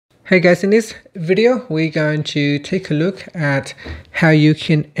Hey guys, in this video we're going to take a look at how you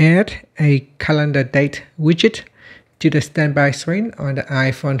can add a calendar date widget to the standby screen on the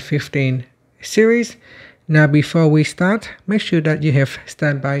iPhone 15 series. Now before we start, make sure that you have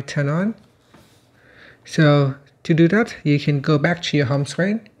standby turned on. So to do that, you can go back to your home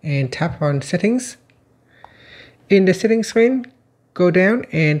screen and tap on settings. In the settings screen, go down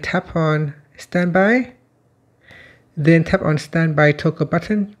and tap on standby. Then tap on standby toggle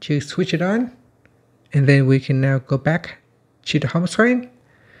button to switch it on, and then we can now go back to the home screen.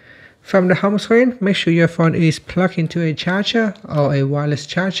 From the home screen, make sure your phone is plugged into a charger or a wireless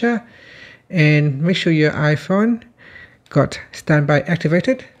charger, and make sure your iPhone got standby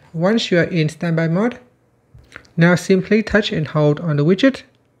activated. Once you are in standby mode, now simply touch and hold on the widget,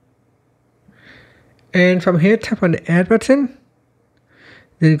 and from here tap on the add button,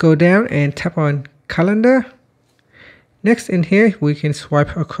 then go down and tap on calendar. Next in here, we can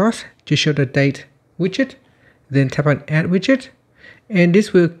swipe across to show the date widget, then tap on add widget, and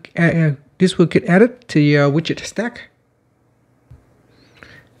this will get added to your widget stack.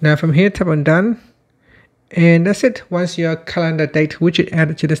 Now from here, tap on done, and that's it. Once your calendar date widget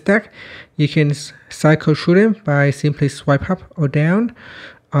added to the stack, you can cycle through them by simply swipe up or down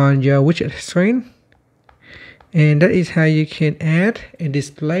on your widget screen. And that is how you can add and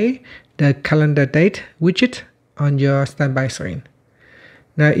display the calendar date widget on your standby screen.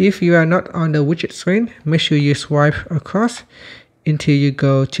 Now if you are not on the widget screen, make sure you swipe across until you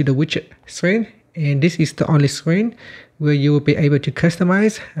go to the widget screen, and this is the only screen where you will be able to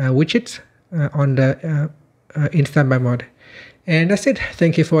customize widgets on the in standby mode. And that's it.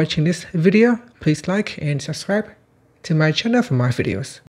 Thank you for watching this video. Please like and subscribe to my channel for more videos.